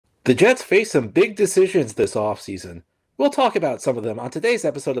The Jets face some big decisions this offseason. We'll talk about some of them on today's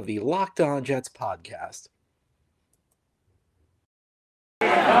episode of the Locked On Jets podcast.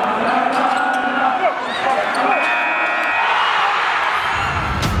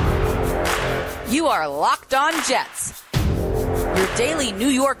 You are Locked On Jets, your daily New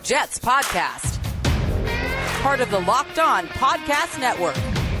York Jets podcast. Part of the Locked On Podcast Network,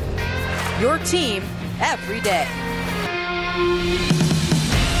 your team every day.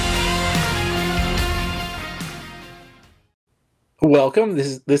 Welcome.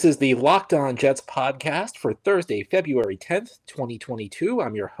 This is the Locked On Jets podcast for Thursday, February 10th, 2022.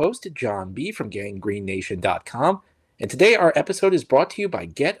 I'm your host, John B. from GangGreenNation.com, and today our episode is brought to you by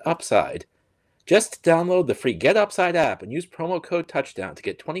Get Upside. Just download the free Get Upside app and use promo code TOUCHDOWN to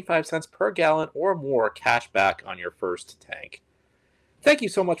get 25 cents per gallon or more cash back on your first tank. Thank you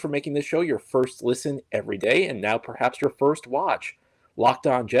so much for making this show your first listen every day and now perhaps your first watch. Locked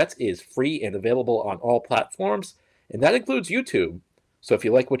On Jets is free and available on all platforms, and that includes YouTube. So if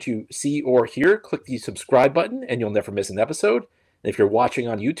you like what you see or hear, click the subscribe button and you'll never miss an episode. And if you're watching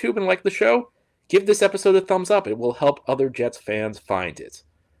on YouTube and like the show, give this episode a thumbs up. It will help other Jets fans find it.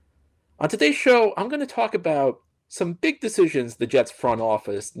 On today's show, I'm going to talk about some big decisions the Jets front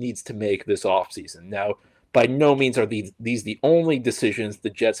office needs to make this offseason. Now, by no means are these the only decisions the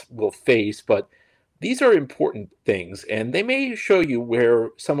Jets will face, but these are important things, and they may show you where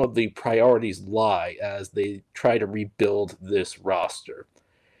some of the priorities lie as they try to rebuild this roster.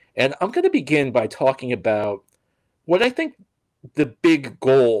 And I'm going to begin by talking about what I think the big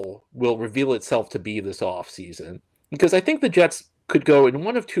goal will reveal itself to be this offseason, because I think the Jets could go in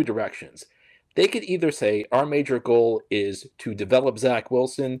one of two directions. They could either say our major goal is to develop Zach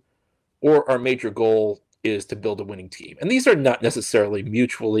Wilson, or our major goal is to build a winning team. And these are not necessarily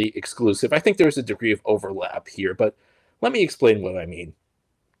mutually exclusive. I think there's a degree of overlap here, but let me explain what I mean.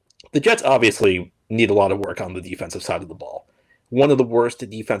 The Jets obviously need a lot of work on the defensive side of the ball. One of the worst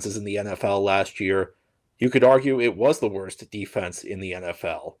defenses in the NFL last year. You could argue it was the worst defense in the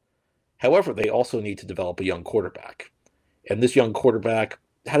NFL. However, they also need to develop a young quarterback. And this young quarterback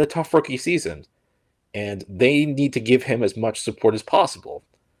had a tough rookie season, and they need to give him as much support as possible.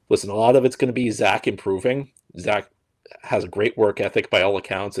 Listen, a lot of it's going to be Zach improving. Zach has a great work ethic by all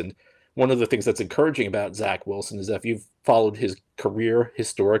accounts, and one of the things that's encouraging about Zach Wilson is that if you've followed his career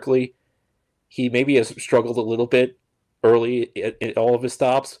historically, he maybe has struggled a little bit early in all of his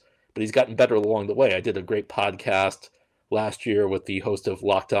stops, but he's gotten better along the way. I did a great podcast last year with the host of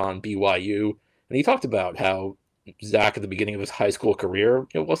Locked On BYU, and he talked about how Zach at the beginning of his high school career,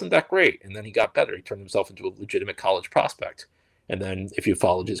 it wasn't that great, and then he got better. He turned himself into a legitimate college prospect. And then if you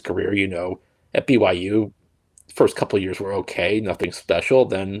followed his career, at BYU, first couple of years were okay, nothing special.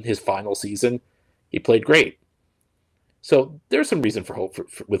 Then his final season, he played great. So there's some reason for hope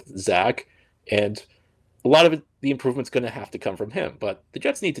with Zach, and a lot of the improvement's going to have to come from him. But the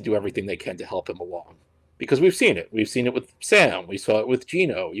Jets need to do everything they can to help him along, because we've seen it. We've seen it with Sam. We saw it with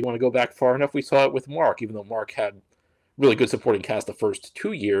Gino. You want to go back far enough, we saw it with Mark. Even though Mark had really good supporting cast the first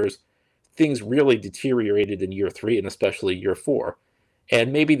 2 years, things really deteriorated in year 3 and especially year 4.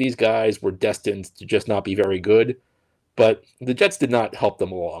 And maybe these guys were destined to just not be very good, but the Jets did not help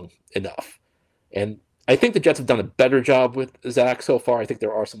them along enough. And I think the Jets have done a better job with Zach so far. I think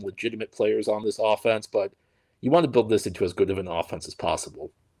there are some legitimate players on this offense, but you want to build this into as good of an offense as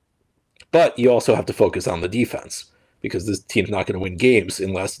possible. But you also have to focus on the defense, because this team's not going to win games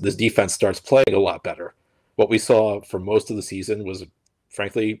unless this defense starts playing a lot better. What we saw for most of the season was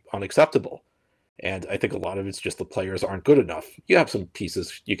frankly unacceptable. And I think a lot of it's just the players aren't good enough. You have some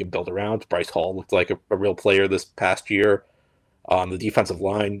pieces you can build around. Bryce Hall looked like a real player this past year. On the defensive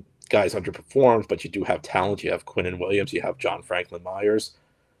line, guys underperformed, but you do have talent. You have Quinnen Williams. You have John Franklin Myers.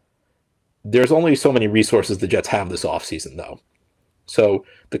 There's only so many resources the Jets have this offseason, though. So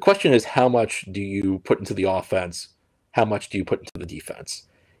the question is, how much do you put into the offense? How much do you put into the defense?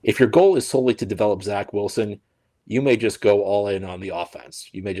 If your goal is solely to develop Zach Wilson, you may just go all in on the offense.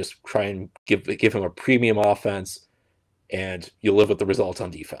 You may just try and give him a premium offense, and you'll live with the results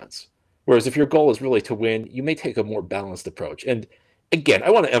on defense. Whereas if your goal is really to win, you may take a more balanced approach. And again, I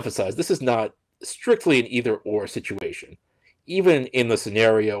want to emphasize, this is not strictly an either-or situation. Even in the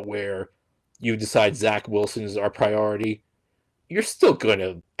scenario where you decide Zach Wilson is our priority, you're still going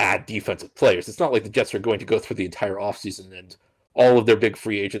to add defensive players. It's not like the Jets are going to go through the entire offseason and all of their big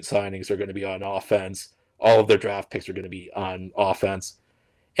free agent signings are going to be on offense. All of their draft picks are going to be on offense.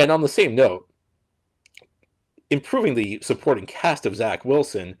 And on the same note, improving the supporting cast of Zach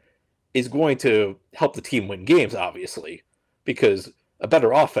Wilson is going to help the team win games, obviously, because a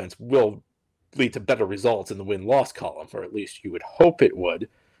better offense will lead to better results in the win-loss column, or at least you would hope it would.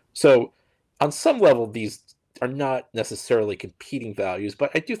 So on some level, these are not necessarily competing values,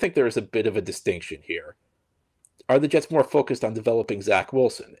 but I do think there is a bit of a distinction here. Are the Jets more focused on developing Zach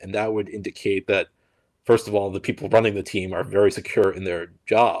Wilson? And that would indicate that, first of all, the people running the team are very secure in their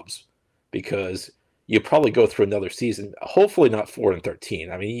jobs because you probably go through another season, hopefully not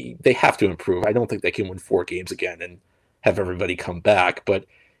 4-13. I mean, they have to improve. I don't think they can win 4 games again and have everybody come back, but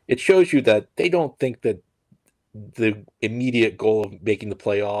it shows you that they don't think that the immediate goal of making the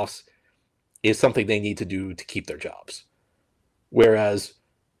playoffs is something they need to do to keep their jobs. Whereas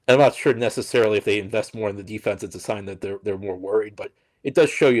I'm not sure necessarily if they invest more in the defense, it's a sign that they're more worried, but it does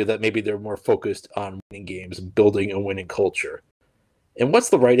show you that maybe they're more focused on winning games, building a winning culture. And what's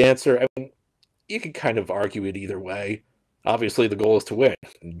the right answer? I mean, you can kind of argue it either way. Obviously, the goal is to win.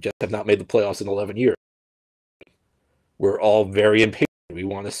 The Jets have not made the playoffs in 11 years. We're all very impatient. We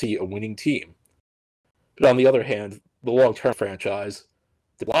want to see a winning team. But on the other hand, the long-term franchise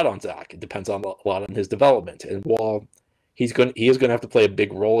depends a lot on Zach. It depends a lot on his development. And while he is going to have to play a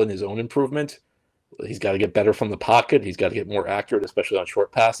big role in his own improvement, he's got to get better from the pocket. He's got to get more accurate, especially on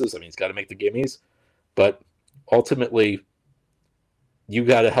short passes. I mean, he's got to make the gimmies. But ultimately, you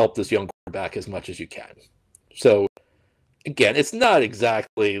got to help this young quarterback as much as you can. So, again, it's not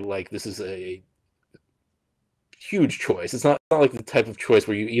exactly like this is a huge choice. It's not like the type of choice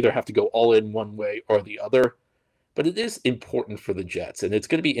where you either have to go all in one way or the other. But it is important for the Jets, and it's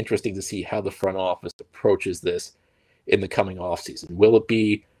going to be interesting to see how the front office approaches this in the coming offseason. Will it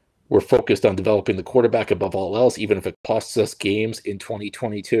be we're focused on developing the quarterback above all else, even if it costs us games in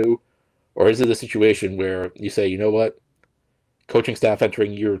 2022? Or is it a situation where you say, you know what, coaching staff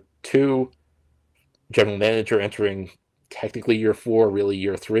entering year 2, general manager entering technically year 4, really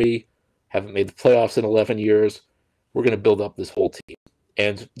year 3, haven't made the playoffs in 11 years, we're going to build up this whole team.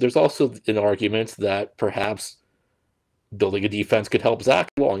 And there's also an argument that perhaps building a defense could help Zach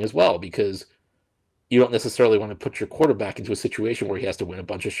along as well, because you don't necessarily want to put your quarterback into a situation where he has to win a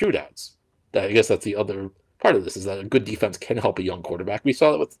bunch of shootouts. I guess that's the other part of this, is that a good defense can help a young quarterback. We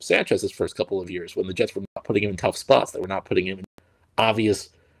saw that with Sanchez's first couple of years when the Jets were not putting him in tough spots. They were not putting him in obvious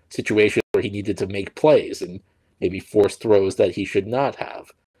situations where he needed to make plays and maybe force throws that he should not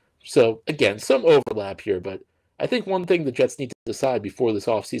have. So, again, some overlap here, but I think one thing the Jets need to decide before this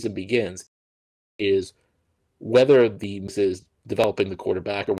offseason begins is whether this is developing the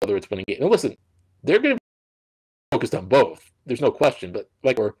quarterback or whether it's winning games. And listen, they're going to be focused on both. There's no question, but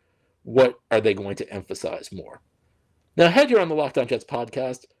or what are they going to emphasize more? Now, ahead here on the Locked On Jets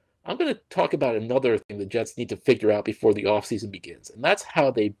podcast, I'm going to talk about another thing the Jets need to figure out before the offseason begins, and that's how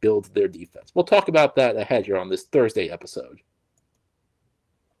they build their defense. We'll talk about that ahead here on this Thursday episode.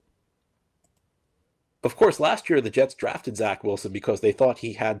 Of course, last year the Jets drafted Zach Wilson because they thought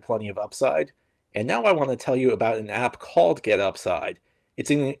he had plenty of upside, and now I want to tell you about an app called Get Upside.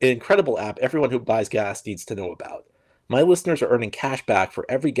 It's an incredible app everyone who buys gas needs to know about. My listeners are earning cash back for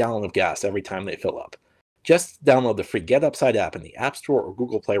every gallon of gas every time they fill up. Just download the free Get Upside app in the App Store or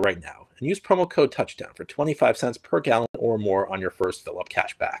Google Play right now and use promo code TOUCHDOWN for 25 cents per gallon or more on your first fill-up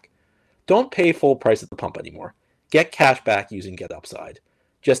cash back. Don't pay full price at the pump anymore. Get cash back using Get Upside.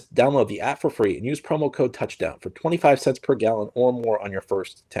 Just download the app for free and use promo code TOUCHDOWN for 25 cents per gallon or more on your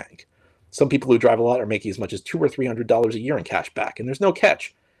first tank. Some people who drive a lot are making as much as $200 or $300 a year in cash back, and there's no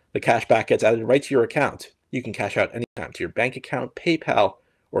catch. The cash back gets added right to your account. You can cash out anytime to your bank account, PayPal,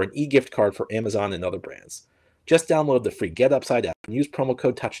 or an e-gift card for Amazon and other brands. Just download the free Get Upside app and use promo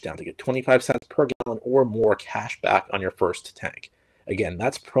code TOUCHDOWN to get 25 cents per gallon or more cash back on your first tank. Again,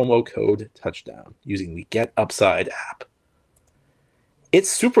 that's promo code TOUCHDOWN using the Get Upside app. It's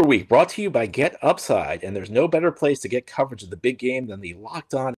Super Week, brought to you by Get Upside, and there's no better place to get coverage of the big game than the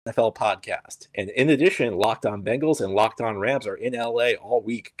Locked On NFL podcast. And in addition, Locked On Bengals and Locked On Rams are in LA all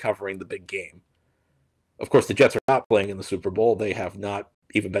week covering the big game. Of course, the Jets are not playing in the Super Bowl. They have not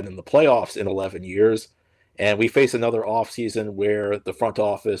even been in the playoffs in 11 years. And we face another offseason where the front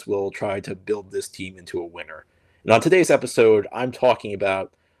office will try to build this team into a winner. And on today's episode, I'm talking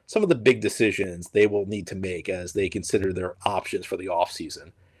about some of the big decisions they will need to make as they consider their options for the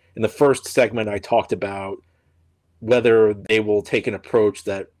offseason. In the first segment, I talked about whether they will take an approach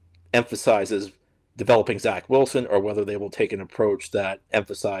that emphasizes developing Zach Wilson or whether they will take an approach that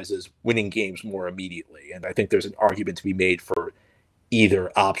emphasizes winning games more immediately. And I think there's an argument to be made for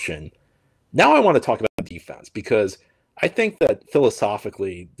either option. Now I want to talk about defense, because I think that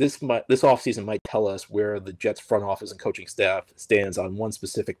philosophically, this offseason might tell us where the Jets front office and coaching staff stands on one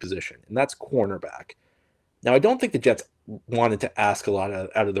specific position, and that's cornerback. Now, I don't think the Jets wanted to ask a lot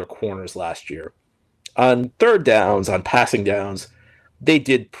out of their corners last year. On third downs, on passing downs, they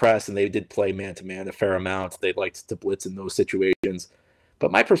did press and they did play man-to-man a fair amount. They liked to blitz in those situations.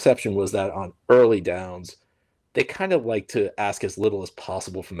 But my perception was that on early downs, they kind of like to ask as little as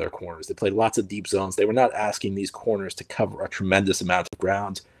possible from their corners. They played lots of deep zones. They were not asking these corners to cover a tremendous amount of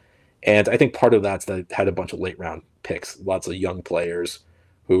ground. And I think part of that's that they had a bunch of late round picks, lots of young players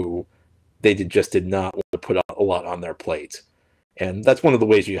who just did not want to put a lot on their plate. And that's one of the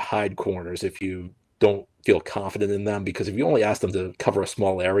ways you hide corners if you don't feel confident in them, because if you only ask them to cover a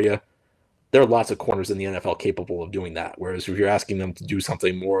small area, there are lots of corners in the NFL capable of doing that. Whereas if you're asking them to do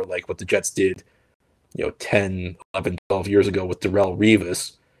something more like what the Jets did, 10, 11, 12 years ago with Darrelle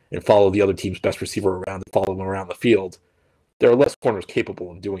Revis and follow the other team's best receiver around and follow them around the field, there are less corners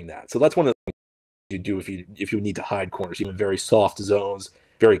capable of doing that. So that's one of the things you do if you need to hide corners, even very soft zones,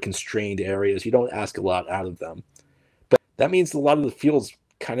 very constrained areas. You don't ask a lot out of them. But that means a lot of the field's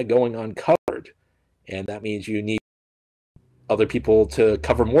kind of going uncovered. And that means you need other people to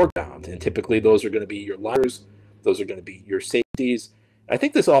cover more ground. And typically those are going to be your liners. Those are going to be your safeties. I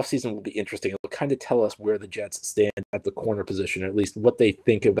think this offseason will be interesting. It'll kind of tell us where the Jets stand at the corner position, or at least what they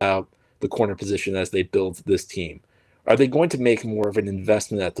think about the corner position as they build this team. Are they going to make more of an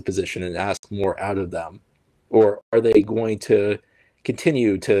investment at the position and ask more out of them? Or are they going to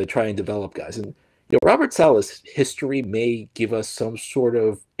continue to try and develop guys? And Robert Saleh's history may give us some sort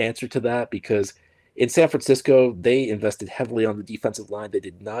of answer to that, because in San Francisco, they invested heavily on the defensive line. They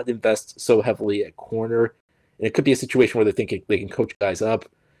did not invest so heavily at corner. And it could be a situation where they think they can coach guys up.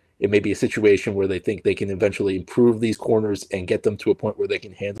 It may be a situation where they think they can eventually improve these corners and get them to a point where they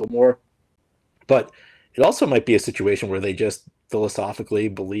can handle more. But it also might be a situation where they just philosophically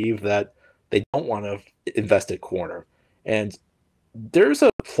believe that they don't want to invest at corner. And there's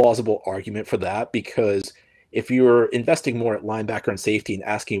a plausible argument for that, because if you're investing more at linebacker and safety and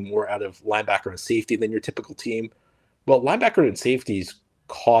asking more out of linebacker and safety than your typical team, well, linebacker and safeties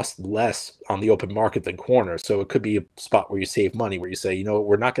cost less on the open market than corners. So it could be a spot where you save money, where you say,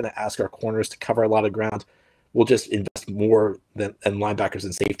 we're not going to ask our corners to cover a lot of ground. We'll just invest more than linebackers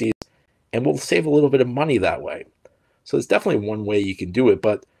and safeties, and we'll save a little bit of money that way. So it's definitely one way you can do it,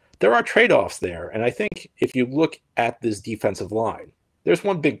 but there are trade-offs there. And I think if you look at this defensive line, there's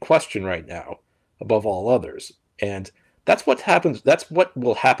one big question right now above all others. And that's what happens. That's what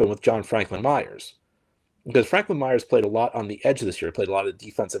will happen with John Franklin Myers. Because Franklin Myers played a lot on the edge this year, played a lot of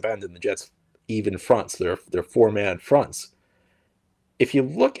defensive end in the Jets' even fronts, their four-man fronts. If you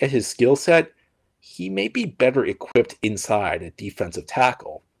look at his skill set, he may be better equipped inside at defensive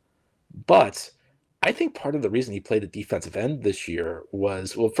tackle. But I think part of the reason he played at defensive end this year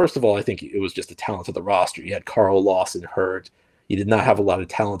was, well, first of all, I think it was just the talent of the roster. You had Carl Lawson hurt. You did not have a lot of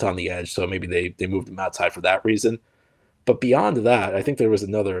talent on the edge, so maybe they moved him outside for that reason. But beyond that, I think there was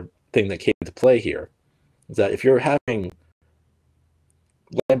another thing that came into play here, is that if you're having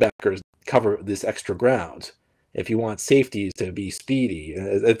linebackers cover this extra ground, if you want safeties to be speedy,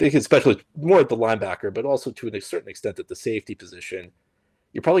 and I think especially more at the linebacker, but also to a certain extent at the safety position,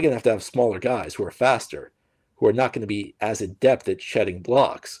 you're probably going to have smaller guys who are faster, who are not going to be as adept at shedding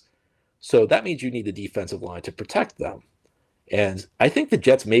blocks. So that means you need the defensive line to protect them. And I think the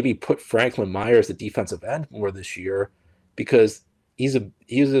Jets maybe put Franklin Myers at defensive end more this year because he's a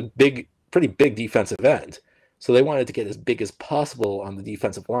pretty big defensive end. So they wanted to get as big as possible on the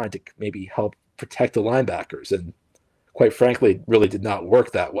defensive line to maybe help protect the linebackers. And quite frankly, it really did not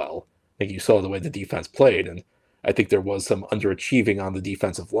work that well. I think you saw the way the defense played, and I think there was some underachieving on the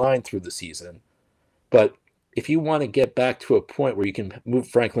defensive line through the season. But if you want to get back to a point where you can move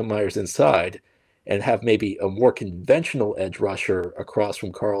Franklin Myers inside and have maybe a more conventional edge rusher across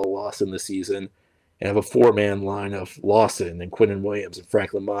from Carl Lawson this season, and have a four-man line of Lawson and Quinnen Williams and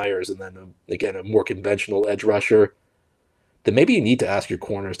Franklin Myers, and then, again, a more conventional edge rusher, then maybe you need to ask your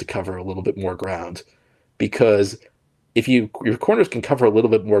corners to cover a little bit more ground. Because if your corners can cover a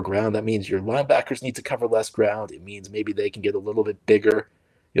little bit more ground, that means your linebackers need to cover less ground. It means maybe they can get a little bit bigger.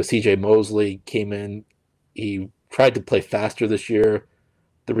 C.J. Mosley came in. He tried to play faster this year.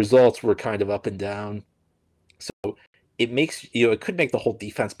 The results were kind of up and down. So it makes, it could make the whole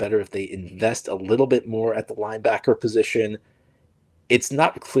defense better if they invest a little bit more at the linebacker position. It's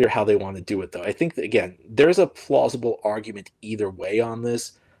not clear how they want to do it, though. I think that, again, there's a plausible argument either way on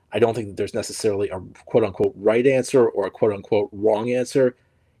this. I don't think that there's necessarily a quote-unquote right answer or a quote-unquote wrong answer.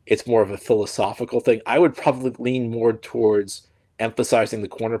 It's more of a philosophical thing. I would probably lean more towards emphasizing the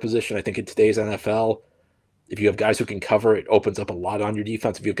corner position. I think in today's NFL, if you have guys who can cover, it opens up a lot on your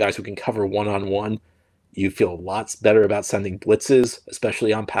defense. If you have guys who can cover one-on-one, you feel lots better about sending blitzes,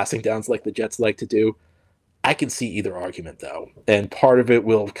 especially on passing downs like the Jets like to do. I can see either argument, though. And part of it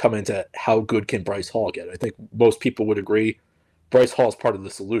will come into how good can Bryce Hall get. I think most people would agree Bryce Hall is part of the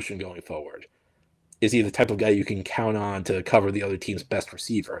solution going forward. is he the type of guy you can count on to cover the other team's best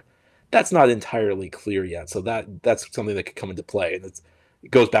receiver? That's not entirely clear yet. So that's something that could come into play. And it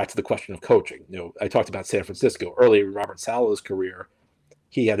goes back to the question of coaching. I talked about San Francisco earlier in Robert Sala's career.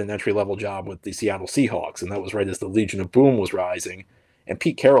 He had an entry-level job with the Seattle Seahawks, and that was right as the Legion of Boom was rising. And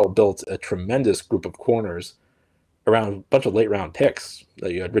Pete Carroll built a tremendous group of corners around a bunch of late-round picks.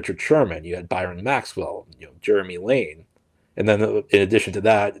 You had Richard Sherman, you had Byron Maxwell, Jeremy Lane. And then in addition to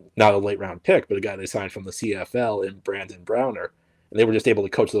that, not a late-round pick, but a guy they signed from the CFL in Brandon Browner. And they were just able to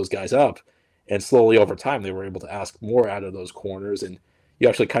coach those guys up. And slowly over time, they were able to ask more out of those corners. And you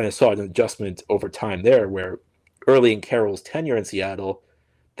actually kind of saw an adjustment over time there where early in Carroll's tenure in Seattle,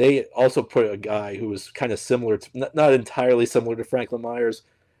 they also put a guy who was kind of similar to, not entirely similar to Franklin Myers,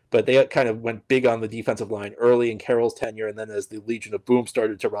 but they kind of went big on the defensive line early in Carroll's tenure. And then as the Legion of Boom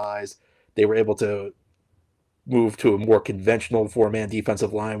started to rise, they were able to move to a more conventional four-man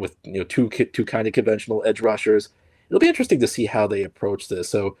defensive line with two kind of conventional edge rushers. It'll be interesting to see how they approach this.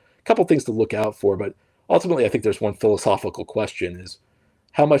 So a couple things to look out for, but ultimately I think there's one philosophical question is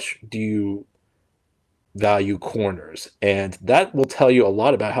how much do you value corners? And that will tell you a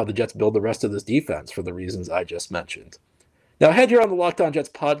lot about how the Jets build the rest of this defense for the reasons I just mentioned. Now, ahead here on the Locked On Jets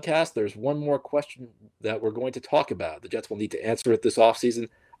podcast, there's one more question that we're going to talk about. The Jets will need to answer it this offseason.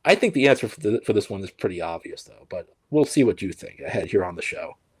 I think the answer for this one is pretty obvious, though, but we'll see what you think ahead here on the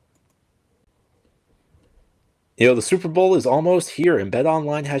show. The Super Bowl is almost here, and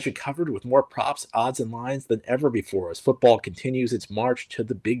BetOnline has you covered with more props, odds, and lines than ever before as football continues its march to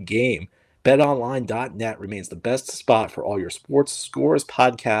the big game. BetOnline.net remains the best spot for all your sports scores,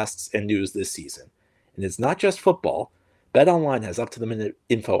 podcasts, and news this season. And it's not just football. BetOnline has up-to-the-minute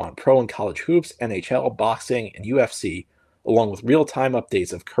info on pro and college hoops, NHL, boxing, and UFC, along with real-time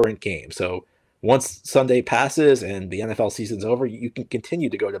updates of current games. So once Sunday passes and the NFL season's over, you can continue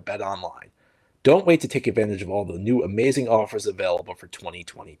to go to BetOnline. Don't wait to take advantage of all the new amazing offers available for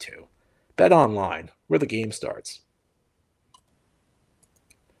 2022. BetOnline, where the game starts.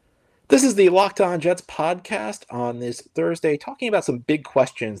 This is the Locked On Jets podcast on this Thursday, talking about some big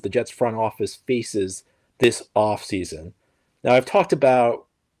questions the Jets front office faces this offseason. Now, I've talked about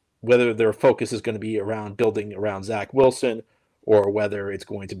whether their focus is going to be around building around Zach Wilson or whether it's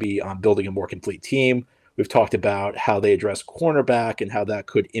going to be on building a more complete team. We've talked about how they address cornerback and how that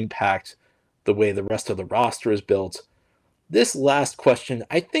could impact the way the rest of the roster is built. This last question,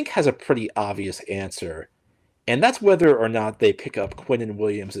 I think, has a pretty obvious answer, and that's whether or not they pick up Quinnen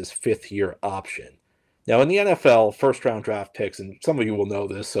Williams' fifth-year option. Now, in the NFL, first-round draft picks, and some of you will know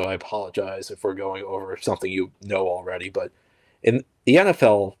this, so I apologize if we're going over something you know already, but in the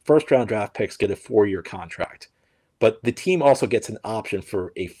NFL, first-round draft picks get a 4-year contract, but the team also gets an option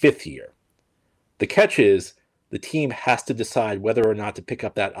for a fifth year. The catch is the team has to decide whether or not to pick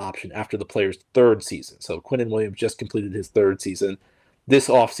up that option after the player's third season. So Quinnen Williams just completed his third season. This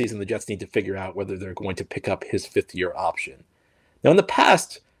offseason, the Jets need to figure out whether they're going to pick up his fifth-year option. Now, in the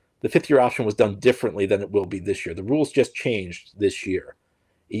past, the fifth-year option was done differently than it will be this year. The rules just changed this year.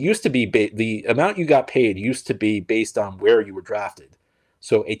 It used to be the amount you got paid used to be based on where you were drafted.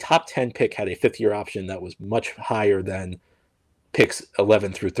 So a top 10 pick had a fifth-year option that was much higher than picks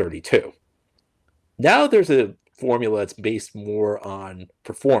 11 through 32. Now there's a formula that's based more on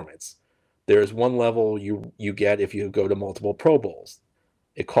performance. There's one level you get if you go to multiple Pro Bowls.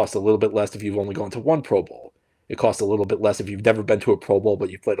 It costs a little bit less if you've only gone to one Pro Bowl. It costs a little bit less if you've never been to a Pro Bowl, but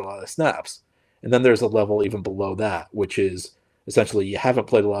you've played a lot of snaps. And then there's a level even below that, which is essentially you haven't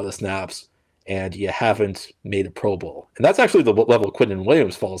played a lot of snaps and you haven't made a Pro Bowl. And that's actually the level Quinnen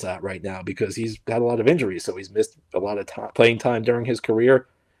Williams falls at right now because he's had a lot of injuries. So he's missed a lot of playing time during his career,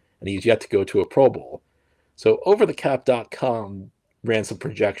 and he's yet to go to a Pro Bowl. So overthecap.com ran some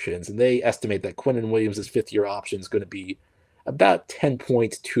projections, and they estimate that Quinnen Williams' fifth-year option is going to be about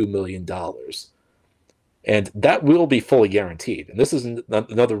 $10.2 million. And that will be fully guaranteed. And this is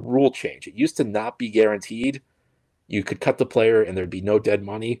another rule change. It used to not be guaranteed. You could cut the player and there'd be no dead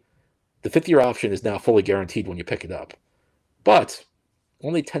money. The fifth-year option is now fully guaranteed when you pick it up. But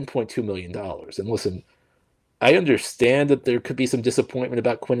only $10.2 million. And listen, I understand that there could be some disappointment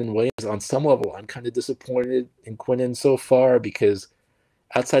about Quinnen Williams. On some level, I'm kind of disappointed in Quinnen so far because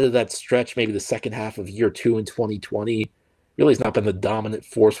outside of that stretch, maybe the second half of year 2 in 2020, really has not been the dominant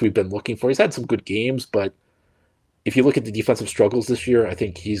force we've been looking for. He's had some good games, but if you look at the defensive struggles this year, I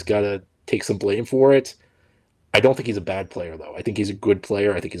think he's got to take some blame for it. I don't think he's a bad player, though. I think he's a good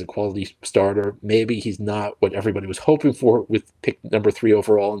player. I think he's a quality starter. Maybe he's not what everybody was hoping for with pick number 3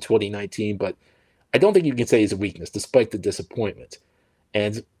 overall in 2019, but I don't think you can say he's a weakness, despite the disappointment.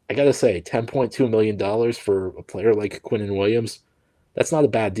 And I got to say, $10.2 million for a player like Quinnen Williams, that's not a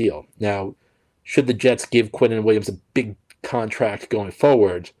bad deal. Now, Should the Jets give Quinnen Williams a big contract going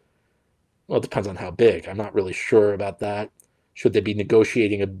forward? Well, it depends on how big. I'm not really sure about that. Should they be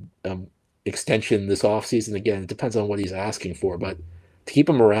negotiating a extension this offseason? Again, it depends on what he's asking for. But to keep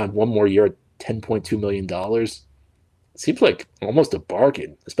him around one more year at $10.2 million seems like almost a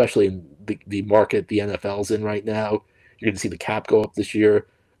bargain, especially in the market the NFL's in right now. You're going to see the cap go up this year.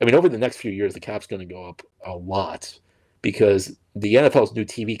 I mean, over the next few years, the cap's going to go up a lot because the NFL's new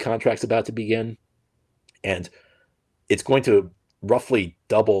TV contract's about to begin, and it's going to roughly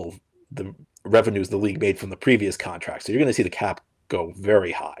double the revenues the league made from the previous contract. So you're going to see the cap go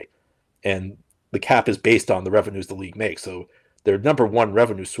very high. And the cap is based on the revenues the league makes. So their number one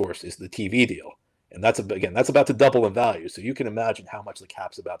revenue source is the TV deal. And that's about to double in value. So you can imagine how much the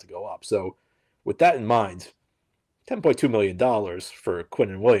cap's about to go up. So with that in mind, $10.2 million for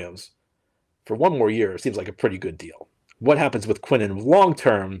Quinnen Williams for one more year seems like a pretty good deal. What happens with Quinnen long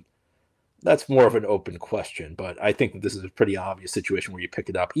term? That's more of an open question, but I think that this is a pretty obvious situation where you pick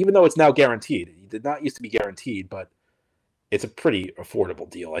it up, even though it's now guaranteed. It did not used to be guaranteed, but it's a pretty affordable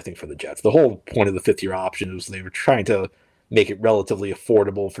deal, I think, for the Jets. The whole point of the fifth-year option was they were trying to make it relatively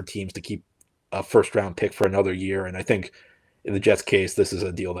affordable for teams to keep a first-round pick for another year, and I think in the Jets' case, this is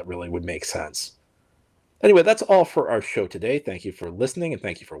a deal that really would make sense. Anyway, that's all for our show today. Thank you for listening, and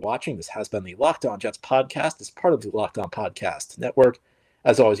thank you for watching. This has been the Locked On Jets podcast. It's part of the Locked On Podcast Network.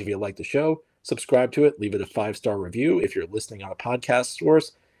 As always, if you like the show, subscribe to it, leave it a 5-star review if you're listening on a podcast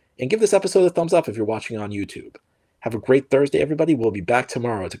source, and give this episode a thumbs up if you're watching on YouTube. Have a great Thursday, everybody. We'll be back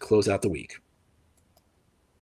tomorrow to close out the week.